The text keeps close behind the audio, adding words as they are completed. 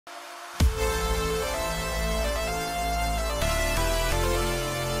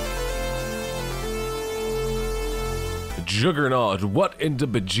Juggernaut. What in the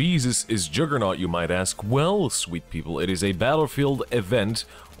bejesus is Juggernaut, you might ask? Well, sweet people, it is a Battlefield event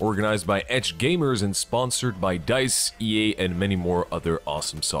organized by Edge Gamers and sponsored by DICE, EA, and many more other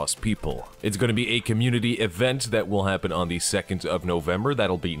awesome sauce people. It's going to be a community event that will happen on the 2nd of November.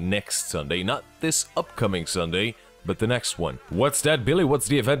 That'll be next Sunday, not this upcoming Sunday, but the next one. What's that, Billy? What's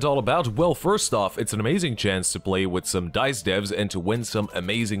the event all about? Well, first off, it's an amazing chance to play with some DICE devs and to win some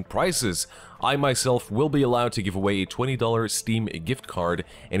amazing prizes. I myself will be allowed to give away a $20 Steam gift card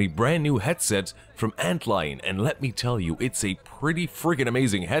and a brand new headset from Antlien, and let me tell you, it's a pretty friggin'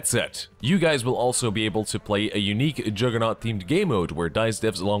 amazing headset. You guys will also be able to play a unique Juggernaut-themed game mode where DICE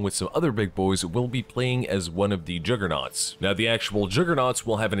devs along with some other big boys will be playing as one of the Juggernauts. Now, the actual Juggernauts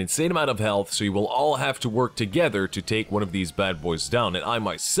will have an insane amount of health, so you will all have to work together to take one of these bad boys down, and I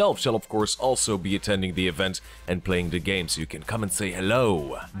myself shall of course also be attending the event and playing the game, so you can come and say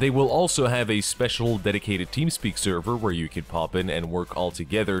hello. They will also have a special dedicated TeamSpeak server where you can pop in and work all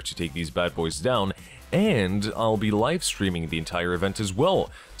together to take these bad boys down, and I'll be live streaming the entire event as well.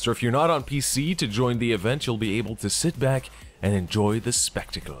 So if you're not on PC to join the event, you'll be able to sit back and enjoy the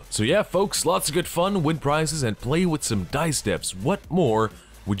spectacle. So yeah, folks, lots of good fun, win prizes, and play with some DICE devs. What more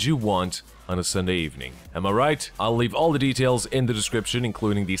would you want on a Sunday evening? Am I right? I'll leave all the details in the description,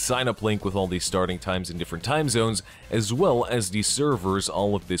 including the sign-up link with all the starting times in different time zones, as well as the servers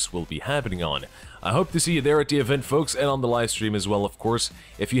all of this will be happening on. I hope to see you there at the event, folks, and on the live stream as well, of course.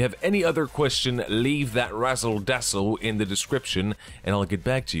 If you have any other question, leave that razzle-dazzle in the description, and I'll get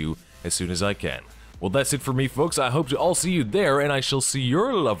back to you as soon as I can. Well, that's it for me, folks. I hope to all see you there, and I shall see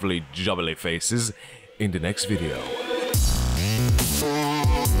your lovely, jubbly faces in the next video.